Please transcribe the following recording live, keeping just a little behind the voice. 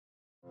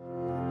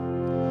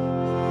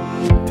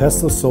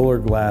Tesla Solar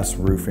Glass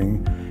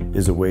Roofing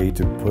is a way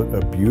to put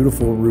a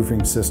beautiful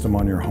roofing system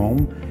on your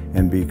home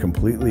and be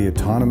completely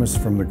autonomous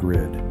from the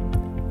grid.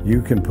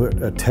 You can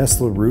put a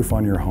Tesla roof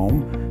on your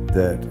home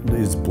that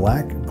is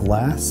black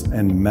glass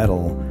and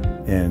metal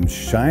and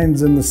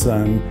shines in the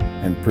sun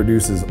and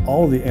produces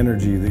all the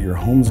energy that your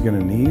home's going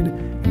to need,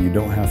 and you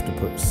don't have to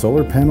put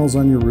solar panels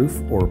on your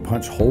roof or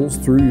punch holes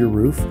through your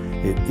roof.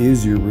 It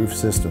is your roof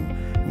system.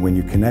 And when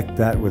you connect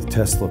that with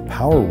Tesla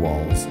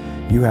Powerwalls,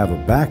 you have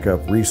a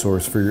backup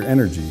resource for your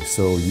energy,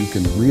 so you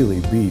can really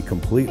be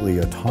completely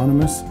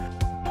autonomous.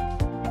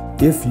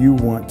 If you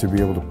want to be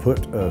able to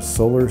put a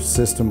solar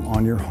system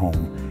on your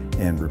home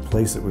and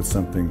replace it with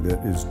something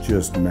that is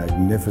just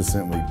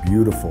magnificently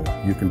beautiful,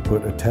 you can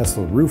put a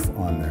Tesla roof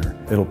on there.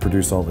 It'll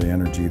produce all the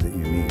energy that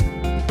you need.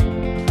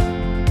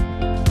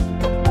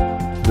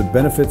 The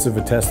benefits of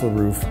a Tesla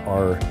roof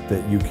are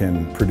that you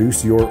can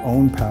produce your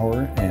own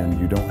power and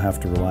you don't have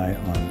to rely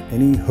on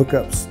any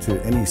hookups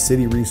to any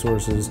city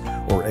resources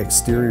or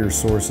exterior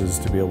sources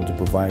to be able to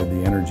provide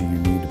the energy you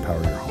need to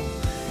power your home.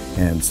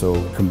 And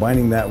so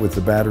combining that with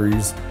the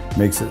batteries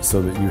makes it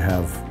so that you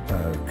have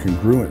a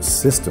congruent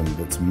system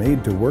that's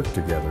made to work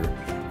together.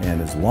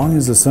 And as long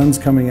as the sun's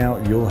coming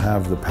out, you'll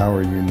have the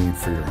power you need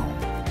for your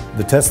home.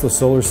 The Tesla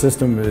solar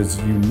system is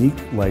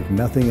unique like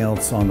nothing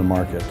else on the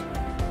market.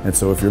 And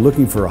so if you're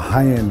looking for a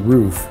high-end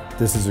roof,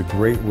 this is a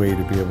great way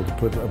to be able to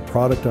put a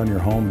product on your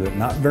home that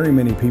not very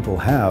many people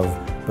have,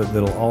 but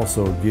that'll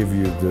also give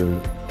you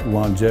the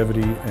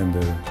longevity and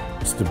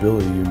the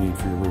stability you need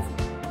for your roof.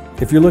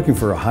 If you're looking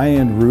for a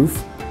high-end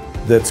roof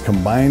that's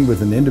combined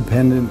with an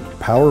independent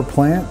power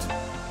plant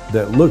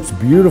that looks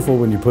beautiful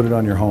when you put it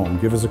on your home,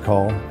 give us a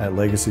call at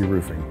Legacy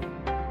Roofing.